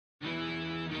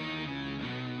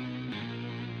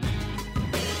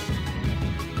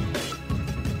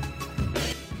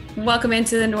Welcome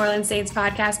into the New Orleans Saints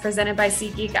podcast presented by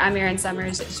SeatGeek. I'm Erin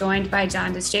Summers, joined by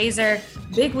John DeShazer.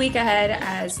 Big week ahead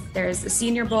as there's the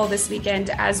Senior Bowl this weekend,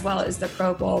 as well as the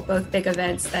Pro Bowl, both big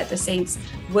events that the Saints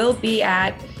will be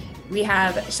at. We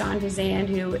have Sean Fazende,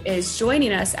 who is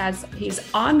joining us as he's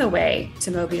on the way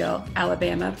to Mobile,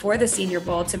 Alabama for the Senior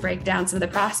Bowl to break down some of the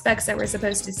prospects that we're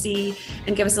supposed to see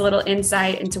and give us a little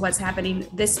insight into what's happening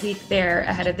this week there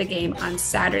ahead of the game on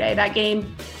Saturday. That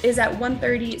game is at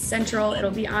 1:30 Central.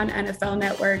 It'll be on NFL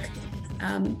Network,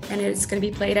 and it's going to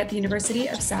be played at the University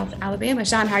of South Alabama.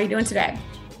 Sean, how are you doing today?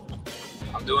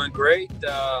 I'm doing great.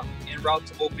 En route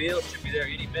to Mobile. Should be there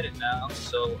any minute now.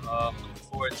 So looking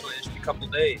forward to it. It should be a couple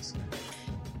of days.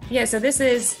 Yeah, so this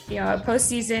is, a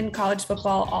postseason college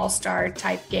football all-star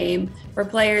type game for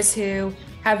players who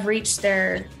have reached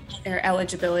their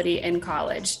eligibility in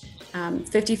college.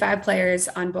 55 players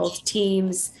on both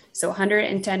teams, so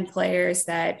 110 players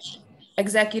that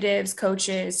executives,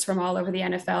 coaches from all over the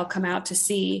NFL come out to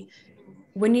see.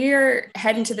 When you're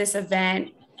heading to this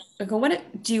event,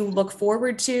 what do you look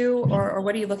forward to, or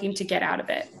what are you looking to get out of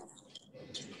it?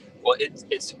 Well,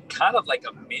 it's kind of like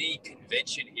a mini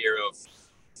convention here of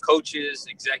coaches,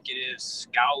 executives,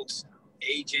 scouts,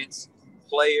 agents,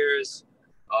 players,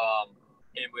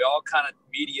 and we all kind of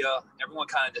media, everyone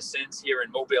kind of descends here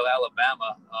in Mobile,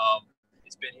 Alabama.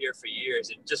 It's been here for years,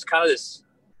 and just kind of this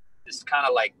kind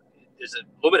of like there's a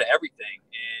little bit of everything,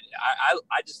 and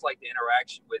I just like the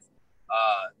interaction with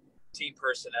team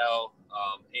personnel,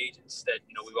 agents that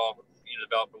we've all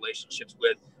developed relationships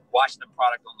with, watching the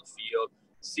product on the field,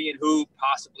 seeing who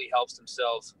possibly helps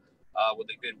themselves with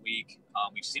a good week.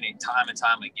 We've seen it time and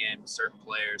time again with certain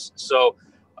players. So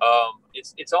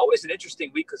it's always an interesting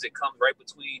week because it comes right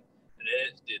between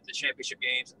the championship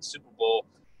games and the Super Bowl.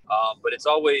 But it's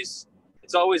always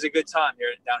a good time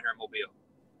down here in Mobile.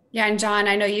 Yeah, and John,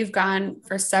 I know you've gone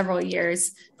for several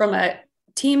years. From a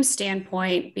team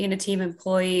standpoint, being a team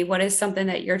employee, what is something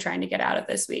that you're trying to get out of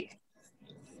this week?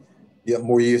 Yeah,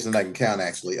 more years than I can count,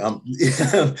 actually. What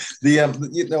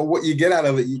you get out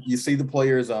of it, you see the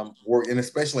players work, and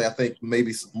especially I think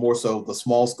maybe more so the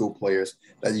small school players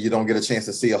that you don't get a chance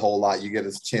to see a whole lot. You get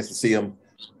a chance to see them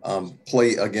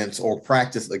play against or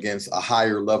practice against a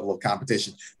higher level of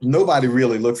competition. Nobody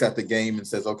really looks at the game and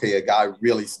says, okay, a guy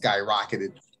really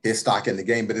skyrocketed his stock in the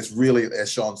game, but it's really,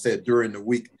 as Sean said, during the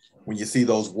week, when you see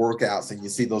those workouts and you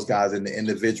see those guys in the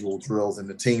individual drills and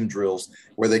the team drills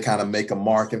where they kind of make a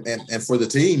mark. And for the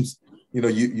teams,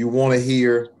 you want to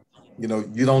hear, you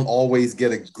don't always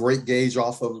get a great gauge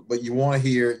off of it, but you want to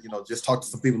hear, just talk to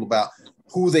some people about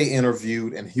who they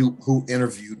interviewed and who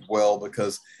interviewed well,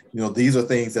 because, these are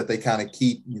things that they kind of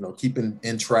keep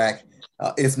in track.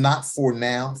 If not for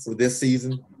now, for this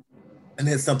season, and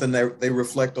it's something that they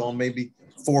reflect on maybe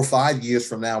 4 or 5 years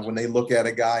from now when they look at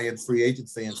a guy in free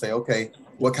agency and say, okay,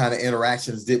 what kind of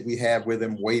interactions did we have with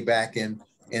him way back in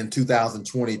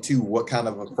 2022? What kind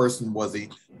of a person was he?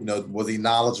 Was he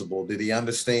knowledgeable? Did he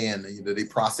understand? Did he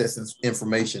process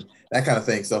information? That kind of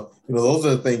thing. So, those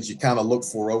are the things you kind of look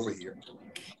for over here.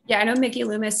 Yeah, I know Mickey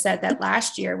Loomis said that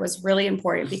last year was really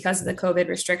important because of the COVID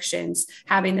restrictions,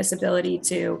 having this ability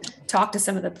to talk to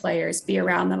some of the players, be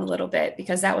around them a little bit,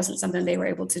 because that wasn't something they were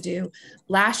able to do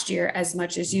last year as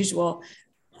much as usual.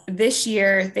 This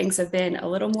year, things have been a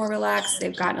little more relaxed.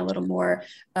 They've gotten a little more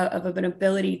of an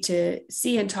ability to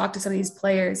see and talk to some of these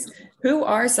players. Who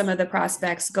are some of the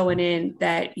prospects going in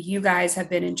that you guys have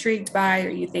been intrigued by or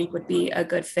you think would be a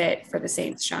good fit for the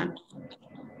Saints, Sean?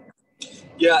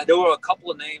 Yeah, there were a couple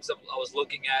of names I was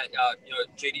looking at.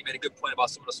 JD made a good point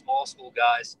about some of the small school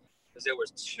guys, because there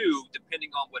was two, depending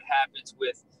on what happens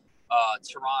with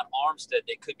Teron Armstead,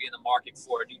 they could be in the market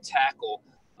for a new tackle.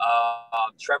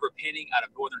 Trevor Penning out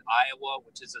of Northern Iowa,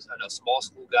 which is a small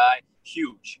school guy,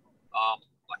 huge, a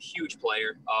huge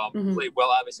player, played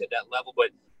well, obviously, at that level. But,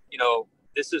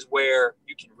 this is where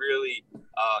you can really,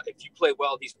 if you play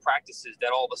well these practices,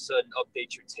 that all of a sudden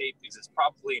update your tape, because it's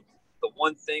probably – the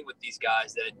one thing with these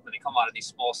guys that when they come out of these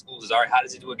small schools is, all right, how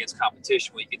does he do against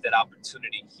competition when you get that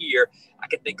opportunity here? I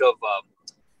can think of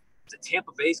the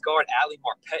Tampa Bay's guard, Ali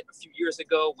Marpet, a few years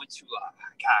ago, went to,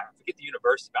 I forget the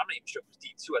university, but I'm not even sure if it was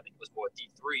D2. I think it was more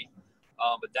D3,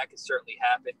 but that could certainly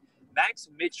happen. Max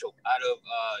Mitchell out of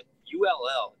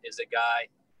ULL is a guy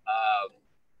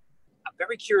I'm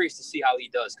very curious to see how he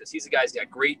does, because he's a guy who's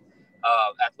got great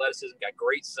athleticism, got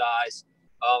great size.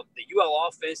 The UL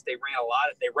offense, they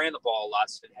ran the ball a lot,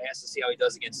 so it has to see how he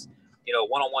does against,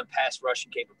 one-on-one pass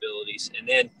rushing capabilities. And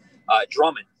then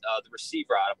Drummond, the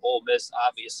receiver out of Ole Miss,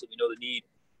 obviously we know the need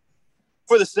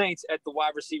for the Saints at the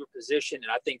wide receiver position,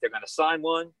 and I think they're going to sign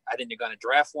one. I think they're going to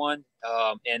draft one.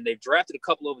 And they've drafted a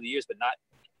couple over the years, but not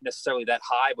necessarily that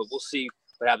high, but we'll see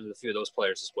what happens with a few of those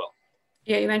players as well.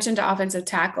 Yeah, you mentioned offensive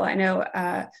tackle. I know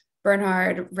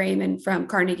Bernhard Raymond from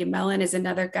Carnegie Mellon is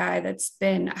another guy that's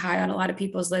been high on a lot of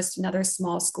people's list, another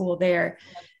small school there.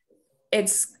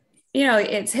 It's,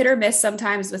 it's hit or miss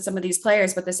sometimes with some of these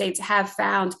players, but the Saints have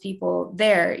found people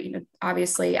there.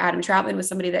 Obviously Adam Troutman was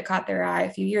somebody that caught their eye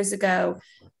a few years ago,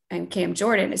 and Cam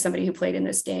Jordan is somebody who played in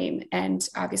this game. And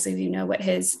obviously, what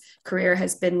his career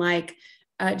has been like.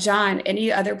 John,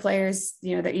 any other players,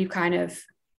 that you kind of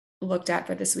looked at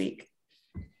for this week?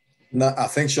 No, I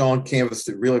think Sean canvassed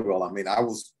it really well. I mean, I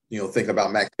was, thinking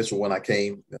about Mac Mitchell when I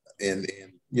came and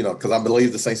because I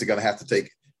believe the Saints are going to have to take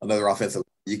another offensive.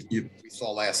 We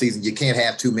saw last season, you can't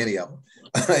have too many of them.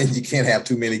 And you can't have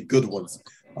too many good ones.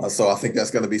 So I think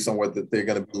that's going to be somewhere that they're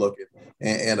going to be looking.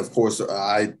 And of course,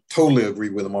 I totally agree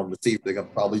with them on receiver. They're going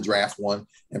to probably draft one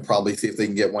and probably see if they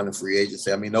can get one in free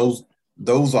agency. I mean,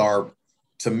 those are,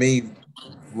 to me,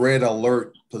 red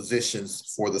alert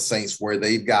positions for the Saints where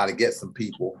they've got to get some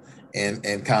people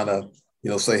and kind of,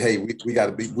 say, hey, we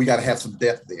got to have some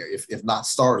depth there. If not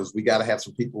starters, we got to have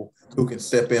some people who can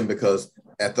step in, because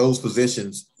at those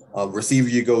positions, receiver,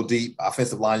 you go deep,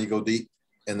 offensive line, you go deep.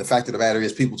 And the fact of the matter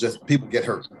is people get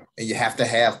hurt, and you have to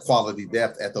have quality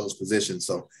depth at those positions.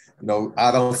 So,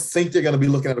 I don't think they're going to be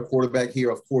looking at a quarterback here.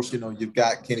 Of course, you've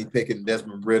got Kenny Pickett and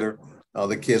Desmond Ridder,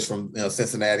 the kids from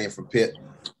Cincinnati and from Pitt.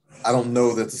 I don't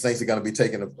know that the Saints are going to be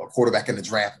taking a quarterback in the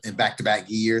draft in back-to-back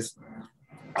years.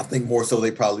 I think more so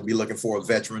they probably be looking for a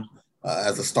veteran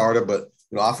as a starter. But,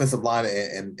 offensive line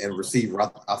and receiver,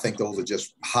 I think those are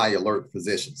just high alert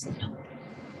positions.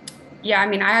 Yeah, I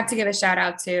mean, I have to give a shout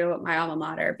out to my alma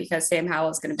mater, because Sam Howell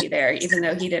is going to be there, even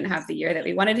though he didn't have the year that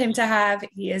we wanted him to have.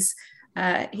 He's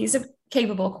a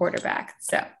capable quarterback.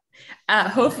 So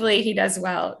hopefully he does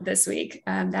well this week.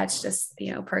 That's just,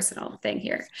 personal thing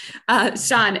here.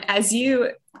 Sean, as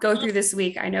you go through this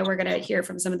week, I know we're going to hear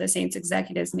from some of the Saints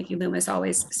executives. Mickey Loomis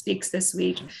always speaks this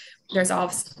week. There's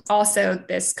also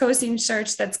this coaching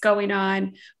search that's going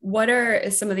on. What are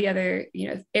some of the other,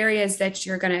 areas that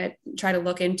you're going to try to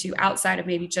look into outside of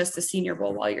maybe just the Senior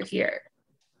Bowl while you're here?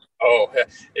 Oh,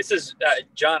 this is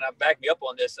John. Back me up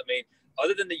on this. I mean,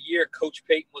 other than the year Coach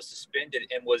Payton was suspended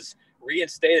and was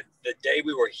reinstated the day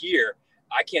we were here,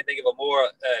 I can't think of a more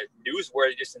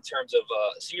newsworthy, just in terms of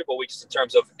Senior Bowl week, just in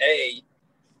terms of A,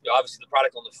 obviously the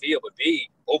product on the field, but B,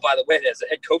 oh, by the way, there's a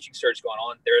head coaching search going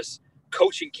on. There's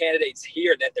coaching candidates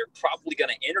here that they're probably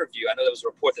going to interview. I know there was a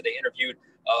report that they interviewed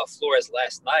Flores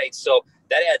last night. So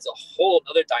that adds a whole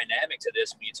other dynamic to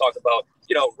this when you talk about,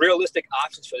 realistic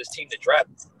options for this team to draft,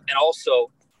 and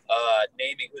also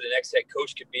naming who the next head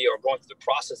coach could be, or going through the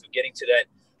process of getting to that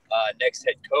next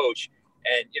head coach.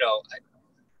 And,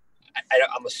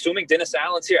 I'm assuming Dennis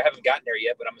Allen's here. I haven't gotten there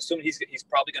yet, but I'm assuming he's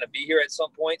probably going to be here at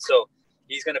some point. So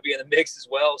he's going to be in the mix as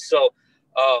well. So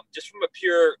just from a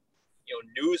pure,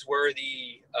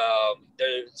 newsworthy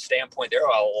standpoint, there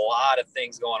are a lot of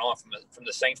things going on from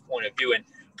the Saints' point of view, and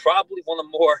probably one of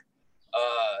the more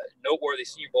noteworthy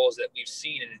Senior Bowls that we've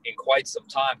seen in quite some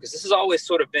time, because this has always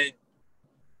sort of been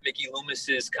Mickey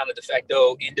Loomis's kind of de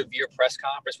facto end-of-year press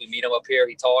conference. We meet him up here.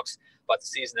 He talks about the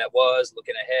season that was,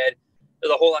 looking ahead.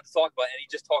 There's a whole lot to talk about, and he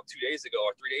just talked 2 days ago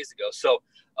or 3 days ago. So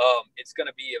it's going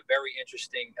to be a very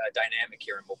interesting dynamic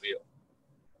here in Mobile.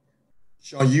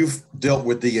 Sean, you've dealt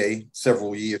with DA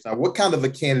several years now. What kind of a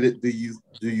candidate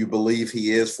do you believe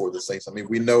he is for the Saints? I mean,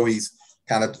 we know he's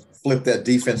kind of flipped that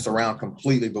defense around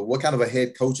completely, but what kind of a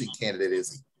head coaching candidate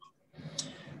is he?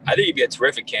 I think he'd be a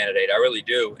terrific candidate. I really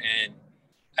do. And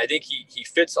I think he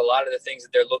fits a lot of the things that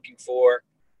they're looking for,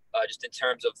 just in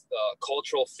terms of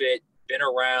cultural fit, been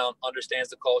around, understands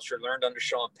the culture, learned under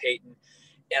Sean Payton.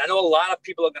 And I know a lot of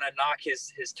people are going to knock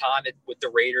his time with the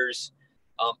Raiders.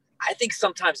 I think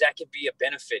sometimes that can be a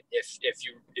benefit.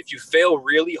 If you fail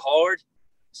really hard,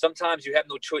 sometimes you have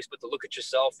no choice but to look at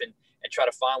yourself and try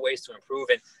to find ways to improve.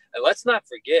 And let's not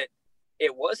forget,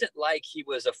 it wasn't like he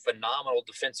was a phenomenal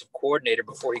defensive coordinator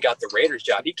before he got the Raiders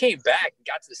job. He came back and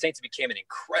got to the Saints and became an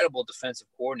incredible defensive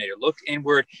coordinator, looked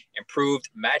inward, improved,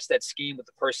 matched that scheme with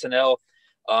the personnel.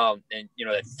 And,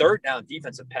 that third down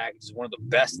defensive package is one of the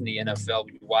best in the NFL.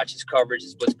 When you watch his coverage,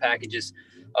 his blitz packages.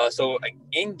 So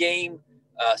in-game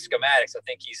schematics, I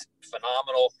think he's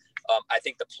phenomenal. I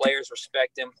think the players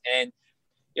respect him. And,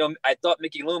 I thought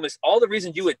Mickey Loomis, all the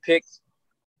reasons you would pick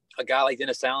a guy like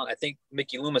Dennis Allen, I think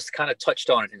Mickey Loomis kind of touched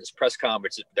on it in his press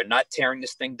conference. They're not tearing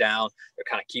this thing down. They're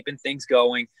kind of keeping things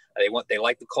going. They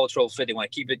like the cultural fit. They want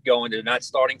to keep it going. They're not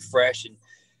starting fresh. And,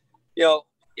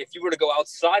 if you were to go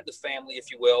outside the family, if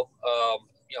you will,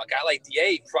 a guy like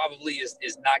DA probably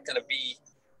is not going to be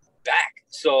back.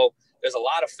 So there's a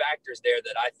lot of factors there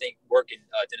that I think work in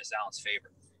Dennis Allen's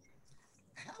favor.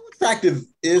 How attractive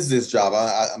is this job?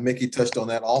 Mickey touched on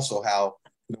that also, how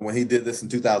when he did this in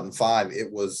 2005,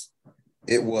 it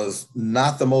was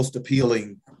not the most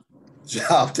appealing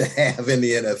job to have in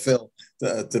the NFL,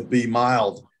 to be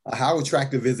mild. How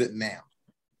attractive is it now?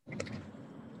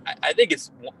 I think it's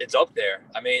up there.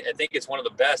 I mean, I think it's one of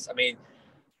the best. I mean,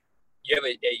 you have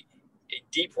a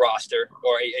deep roster,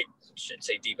 or I shouldn't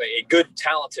say deep, a good,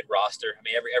 talented roster. I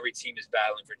mean, every team is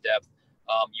battling for depth.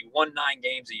 You won 9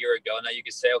 games a year ago. Now you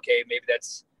can say, okay, maybe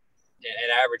that's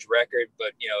an average record,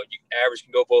 but average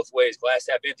can go both ways. Glass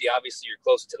half empty, obviously you're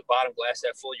closer to the bottom. Glass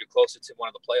half full, you're closer to one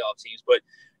of the playoff teams. But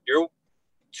you're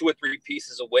 2 or 3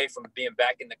 pieces away from being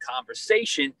back in the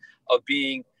conversation of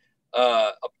being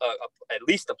at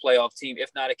least a playoff team,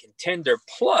 if not a contender.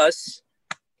 Plus,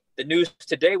 the news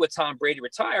today with Tom Brady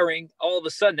retiring, all of a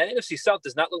sudden that NFC South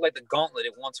does not look like the gauntlet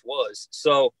it once was.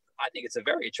 So I think it's a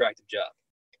very attractive job.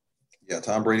 Yeah,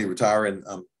 Tom Brady retiring,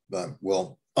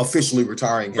 officially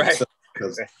retiring himself,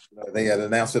 because they had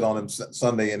announced it on him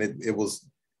Sunday, and it was,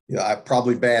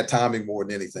 probably bad timing more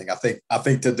than anything. I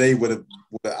think today would have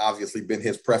obviously been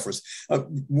his preference.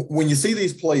 When you see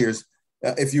these players,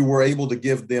 if you were able to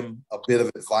give them a bit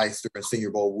of advice during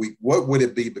Senior Bowl week, what would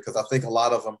it be? Because I think a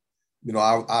lot of them,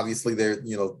 obviously they're,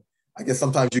 I guess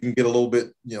sometimes you can get a little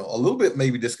bit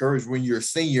maybe discouraged when you're a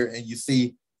senior and you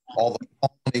see all the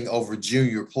fawning over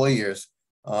junior players.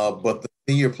 But the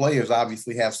senior players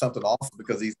obviously have something to offer,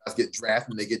 because these guys get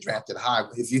drafted and they get drafted high.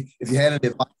 If you had an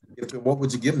advice to give to them, what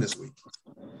would you give them this week?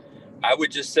 I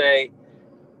would just say,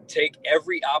 take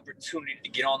every opportunity to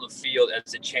get on the field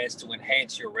as a chance to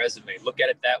enhance your resume. Look at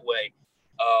it that way,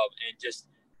 and just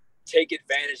take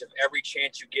advantage of every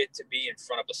chance you get to be in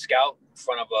front of a scout, in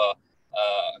front of a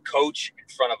coach,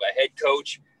 in front of a head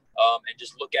coach, and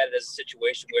just look at it as a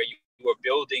situation where you are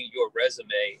building your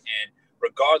resume. And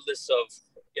regardless of,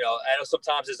 I know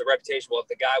sometimes there's a reputation, well, if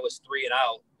the guy was 3 and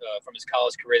out from his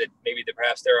college career, that maybe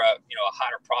perhaps they're a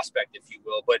hotter prospect, if you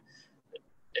will. But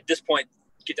at this point,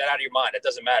 get that out of your mind. It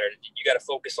doesn't matter. You got to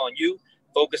focus on you,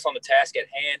 focus on the task at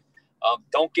hand.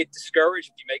 Don't get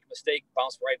discouraged. If you make a mistake,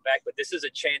 bounce right back. But this is a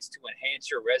chance to enhance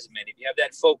your resume. And if you have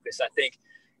that focus, I think,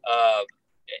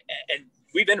 and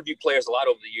we've interviewed players a lot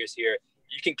over the years here,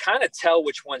 you can kind of tell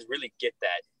which ones really get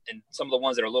that, and some of the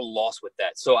ones that are a little lost with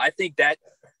that. So I think that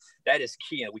is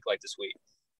key in a week like this week.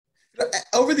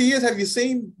 Over the years, have you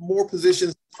seen more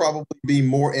positions probably be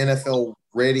more NFL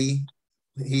ready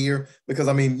here? Because,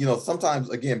 I mean, sometimes,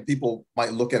 again, people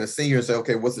might look at a senior and say,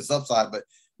 okay, what's his upside? But,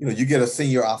 you get a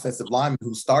senior offensive lineman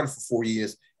who started for 4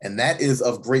 years, and that is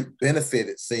of great benefit,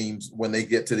 it seems, when they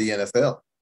get to the NFL.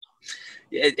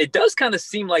 It does kind of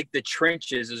seem like the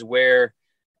trenches is where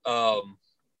I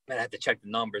have to check the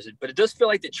numbers, but it does feel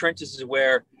like the trenches is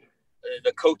where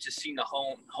the coaches seem to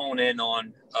hone in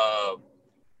on,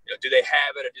 do they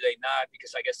have it or do they not?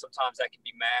 Because I guess sometimes that can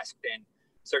be masked in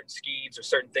certain schemes or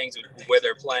certain things where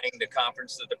they're playing, the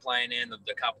conference that they're playing in,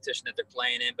 the competition that they're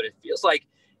playing in. But it feels like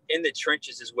in the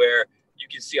trenches is where you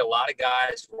can see a lot of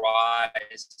guys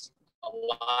rise, a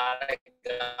lot of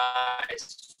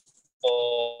guys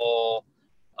fall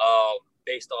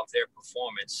based off their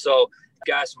performance. So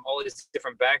guys from all these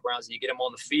different backgrounds, and you get them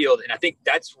on the field, and I think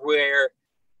that's where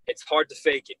it's hard to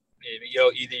fake it.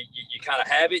 Either you kind of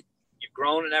have it, you've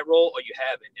grown in that role, or you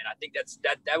haven't. And I think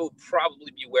that would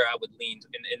probably be where I would lean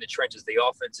in the trenches, the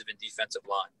offensive and defensive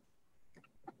line.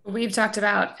 We've talked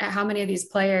about how many of these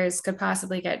players could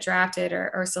possibly get drafted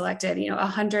or selected.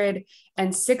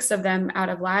 106 of them out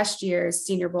of last year's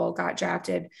Senior Bowl got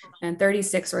drafted, and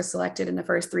 36 were selected in the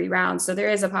first 3 rounds. So there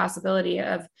is a possibility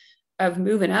of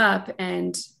moving up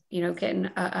and, getting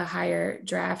a higher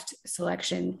draft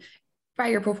selection by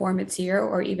your performance here,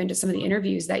 or even just some of the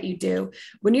interviews that you do.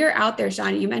 When you're out there,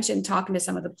 Sean, you mentioned talking to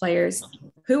some of the players.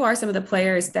 Who are some of the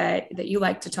players that you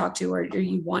like to talk to or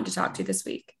you want to talk to this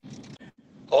week?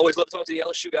 Always love to talk to the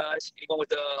LSU guys, anyone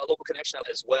with a local connection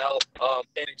as well.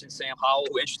 And mentioned Sam Howell,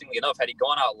 who, interestingly enough, had he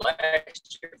gone out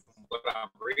last year, from what I'm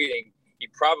reading, he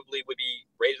probably would be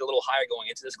rated a little higher going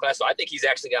into this class. So I think he's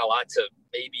actually got a lot to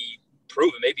maybe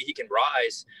prove, and maybe he can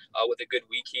rise with a good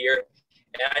week here.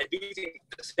 And I do think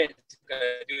the Saints are going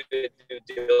to do the due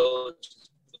diligence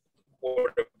with the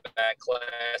quarterback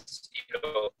class.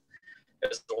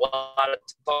 There's a lot of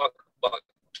talk about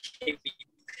Kenny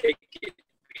Pickett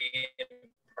being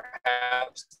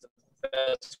perhaps the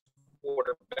best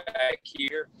quarterback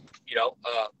here.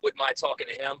 Wouldn't mind talking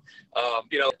to him.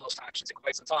 Those options in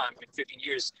quite some time. 15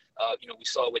 years. We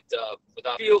saw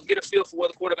without get a feel for where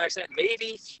the quarterback's at.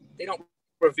 Maybe they don't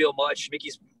reveal much.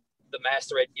 Mickey's the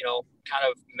master at kind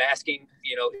of masking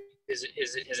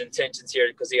his intentions here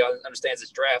because he understands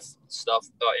his draft stuff,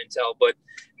 intel, but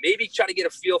maybe try to get a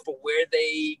feel for where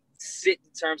they sit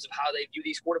in terms of how they view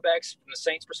these quarterbacks from the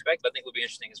Saints' perspective. I think would be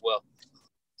interesting as well.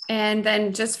 And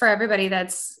then just for everybody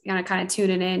that's kind of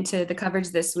tuning in to the coverage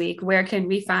this week, where can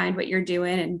we find what you're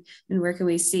doing and where can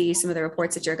we see some of the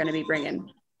reports that you're going to be bringing?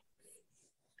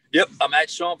 Yep, I'm at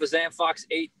Sean Fazan, Fox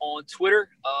 8 on Twitter.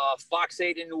 Fox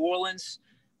 8 in New Orleans.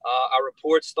 Our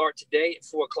reports start today at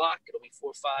 4 o'clock. It'll be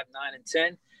 4, 5, 9, and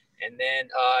 10. And then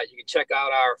you can check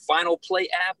out our Final Play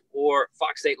app or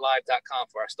fox8live.com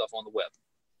for our stuff on the web.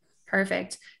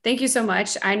 Perfect. Thank you so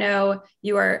much. I know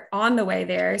you are on the way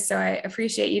there, so I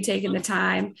appreciate you taking the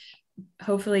time.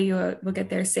 Hopefully you will get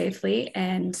there safely,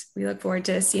 and we look forward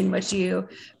to seeing what you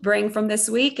bring from this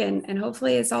week, and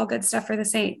hopefully it's all good stuff for the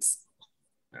Saints.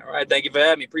 All right. Thank you for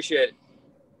having me. Appreciate it.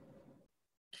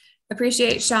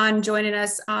 Appreciate Sean joining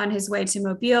us on his way to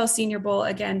Mobile. Senior Bowl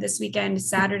again this weekend,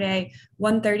 Saturday,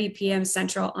 1:30 p.m.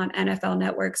 Central on NFL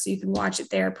Network. So you can watch it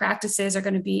there. Practices are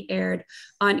going to be aired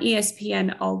on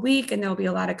ESPN all week, and there'll be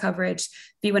a lot of coverage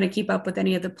if you want to keep up with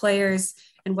any of the players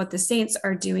and what the Saints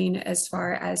are doing as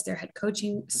far as their head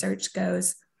coaching search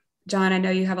goes. John, I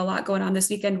know you have a lot going on this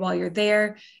weekend while you're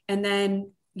there, and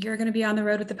then you're going to be on the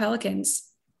road with the Pelicans.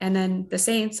 And then the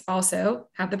Saints also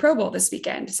have the Pro Bowl this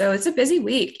weekend. So it's a busy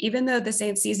week. Even though the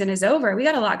Saints season is over, we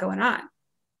got a lot going on.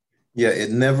 Yeah, it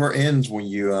never ends when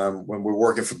we're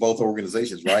working for both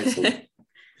organizations, right? So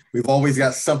we've always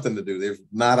got something to do. There's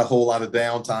not a whole lot of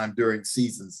downtime during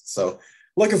seasons. So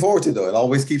looking forward to it, though. It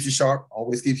always keeps you sharp,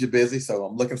 always keeps you busy. So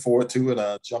I'm looking forward to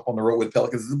it. Jump on the road with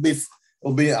Pelicans.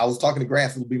 It'll be. I was talking to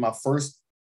Graf. It'll be my first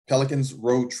Pelicans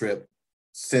road trip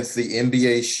since the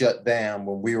NBA shut down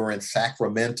when we were in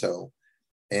Sacramento.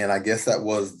 And I guess that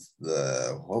was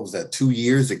 2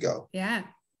 years ago. Yeah.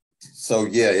 So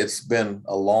yeah, it's been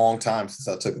a long time since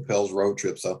I took a Pels road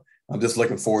trip. So I'm just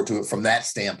looking forward to it from that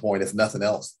standpoint, if nothing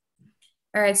else.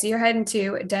 All right. So you're heading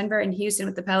to Denver and Houston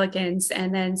with the Pelicans,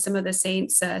 and then some of the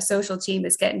Saints social team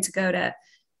is getting to go to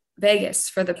Vegas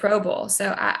for the Pro Bowl.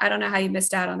 So I don't know how you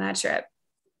missed out on that trip.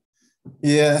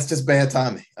 Yeah, that's just bad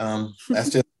timing. That's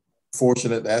just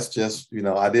fortunate. That's just,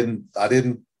 I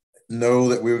didn't know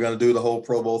that we were going to do the whole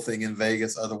Pro Bowl thing in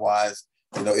Vegas. Otherwise,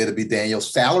 it'd be Daniel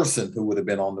Sallerson who would have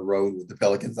been on the road with the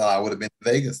Pelicans, and I would have been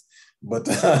in Vegas. But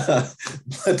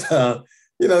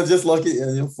just lucky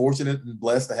and fortunate and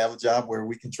blessed to have a job where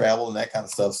we can travel and that kind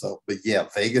of stuff. So, but yeah,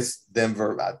 Vegas,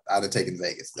 Denver, I'd have taken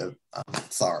Vegas. I'm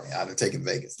sorry, I'd have taken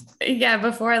Vegas. Yeah,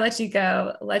 before I let you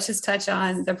go, let's just touch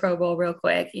on the Pro Bowl real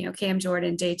quick. Cam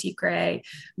Jordan, JT Gray,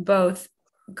 both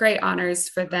great honors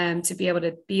for them to be able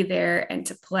to be there and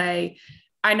to play.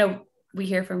 I know we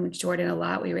hear from Jordan a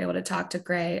lot. We were able to talk to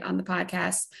Gray on the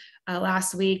podcast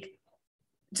last week.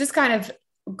 Just kind of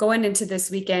going into this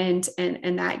weekend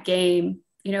and that game,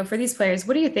 for these players,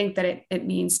 what do you think that it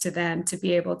means to them to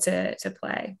be able to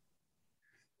play?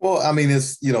 Well, I mean,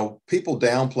 it's, people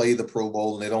downplay the Pro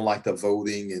Bowl and they don't like the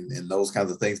voting and those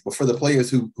kinds of things. But for the players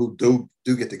who do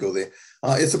get to go there,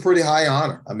 it's a pretty high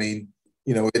honor. I mean,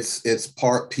 it's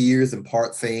part peers and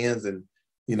part fans. And,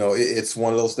 it's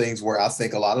one of those things where I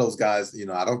think a lot of those guys,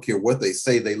 I don't care what they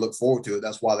say, they look forward to it.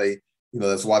 That's why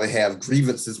they have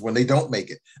grievances when they don't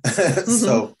make it. Mm-hmm.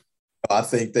 So I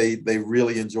think they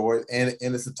really enjoy it.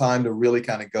 And it's a time to really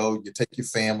kind of go, you take your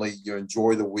family, you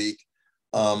enjoy the week.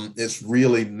 It's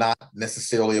really not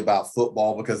necessarily about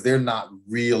football because they're not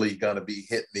really going to be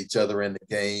hitting each other in the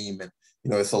game. And,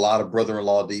 it's a lot of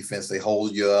brother-in-law defense. They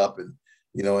hold you up and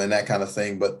that kind of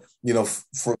thing. But,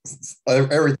 for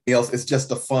everything else, it's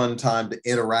just a fun time to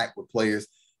interact with players.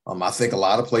 I think a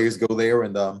lot of players go there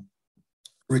and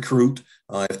recruit.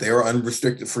 If there are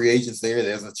unrestricted free agents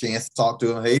there's a chance to talk to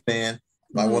them. Hey, man,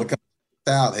 you might want to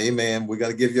come out. Hey, man, we got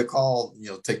to give you a call.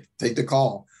 Take the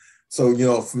call.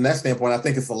 So, from that standpoint, I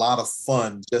think it's a lot of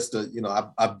fun just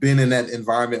to, I've been in that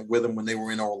environment with them when they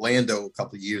were in Orlando a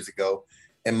couple of years ago.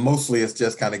 And mostly it's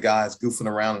just kind of guys goofing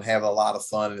around and having a lot of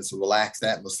fun. And it's a relaxed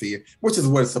atmosphere, which is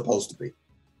what it's supposed to be.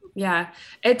 Yeah,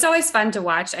 it's always fun to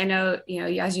watch. I know,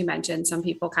 as you mentioned, some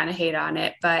people kind of hate on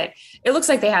it, but it looks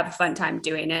like they have a fun time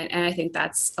doing it. And I think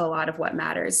that's a lot of what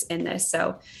matters in this.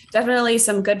 So definitely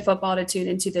some good football to tune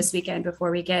into this weekend before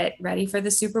we get ready for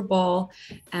the Super Bowl.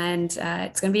 And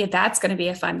that's going to be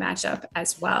a fun matchup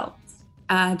as well.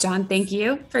 John, thank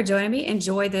you for joining me.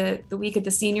 Enjoy the week at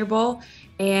the Senior Bowl.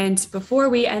 And before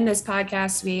we end this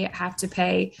podcast, we have to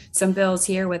pay some bills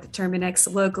here with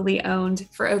Terminix, locally owned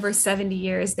for over 70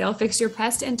 years. They'll fix your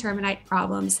pest and termite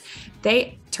problems.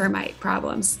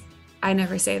 I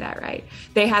never say that right.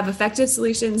 They have effective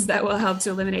solutions that will help to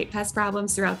eliminate pest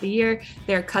problems throughout the year.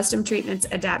 Their custom treatments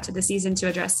adapt to the season to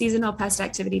address seasonal pest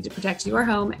activity to protect your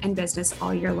home and business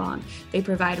all year long. They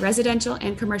provide residential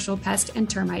and commercial pest and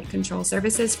termite control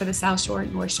services for the South Shore,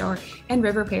 North Shore, and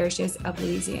River parishes of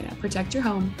Louisiana. Protect your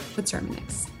home with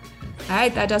Terminix. All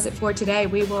right, that does it for today.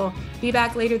 We will be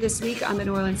back later this week on the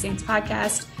New Orleans Saints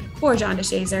podcast. For John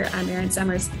DeShazer, I'm Erin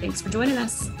Summers. Thanks for joining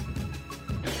us.